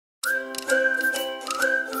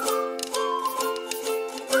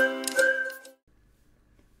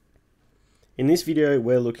In this video,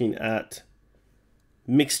 we're looking at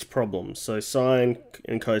mixed problems, so sine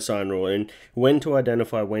and cosine rule, and when to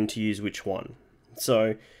identify when to use which one.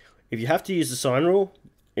 So if you have to use the sine rule,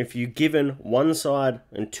 if you're given one side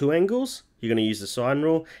and two angles, you're going to use the sine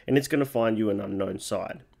rule, and it's going to find you an unknown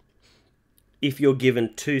side. If you're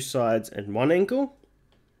given two sides and one angle,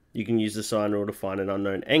 you can use the sine rule to find an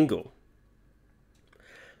unknown angle.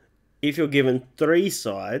 If you're given three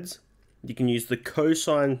sides, you can use the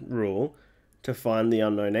cosine rule to find the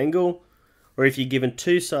unknown angle. Or if you're given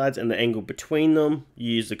two sides and the angle between them,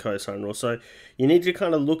 you use the cosine rule. So you need to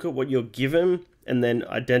kind of look at what you're given and then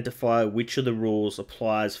identify which of the rules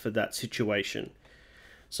applies for that situation.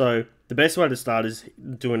 So the best way to start is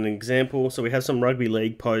doing an example. So we have some rugby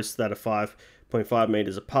league posts that are 5.5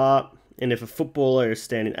 meters apart. And if a footballer is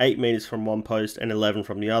standing 8 meters from one post and 11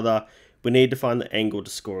 from the other, we need to find the angle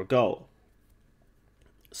to score a goal.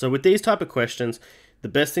 So with these type of questions, the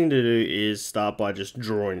best thing to do is start by just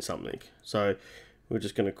drawing something. So we're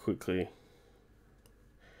just going to quickly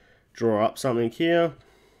draw up something here.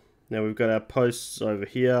 Now we've got our posts over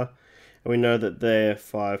here, and we know that they're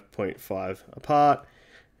 5.5 apart,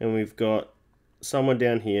 and we've got someone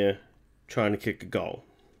down here trying to kick a goal.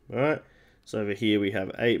 Alright, so over here we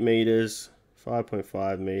have 8 meters,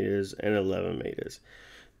 5.5 meters, and 11 meters.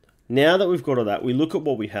 Now that we've got all that, we look at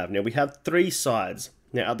what we have. Now we have three sides.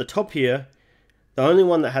 Now at the top here, the only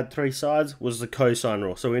one that had three sides was the cosine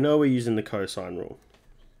rule. So we know we're using the cosine rule.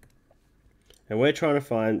 And we're trying to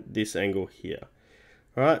find this angle here.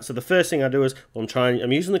 Alright, so the first thing I do is,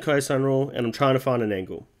 I'm using the cosine rule and I'm trying to find an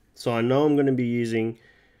angle. So I know I'm going to be using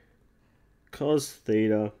cos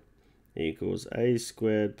theta equals a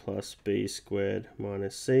squared plus b squared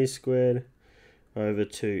minus c squared over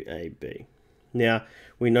 2ab. Now,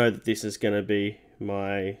 we know that this is going to be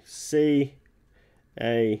my c,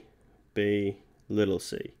 a, b, little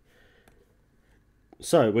c.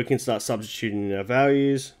 So we can start substituting in our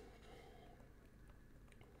values.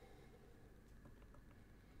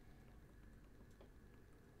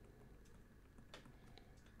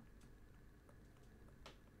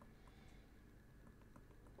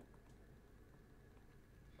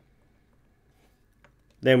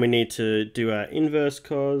 Then we need to do our inverse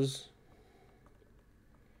cos.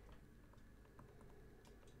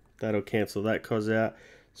 That'll cancel that cos out.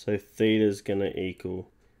 So theta is going to equal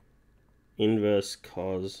inverse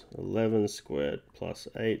cos 11 squared plus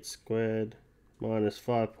 8 squared minus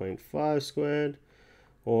 5.5 squared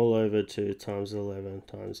all over 2 times 11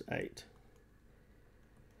 times 8.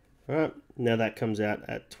 Alright, now that comes out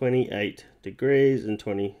at 28 degrees and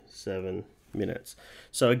 27 minutes.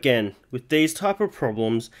 So again, with these type of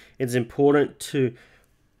problems, it's important to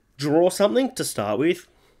draw something to start with.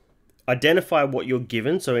 Identify what you're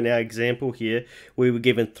given. So in our example here, we were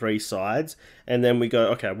given three sides, and then we go,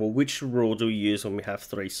 okay, well, which rule do we use when we have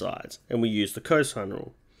three sides? And we use the cosine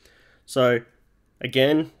rule. So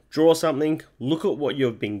again, draw something, look at what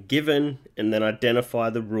you've been given, and then identify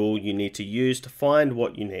the rule you need to use to find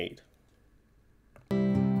what you need.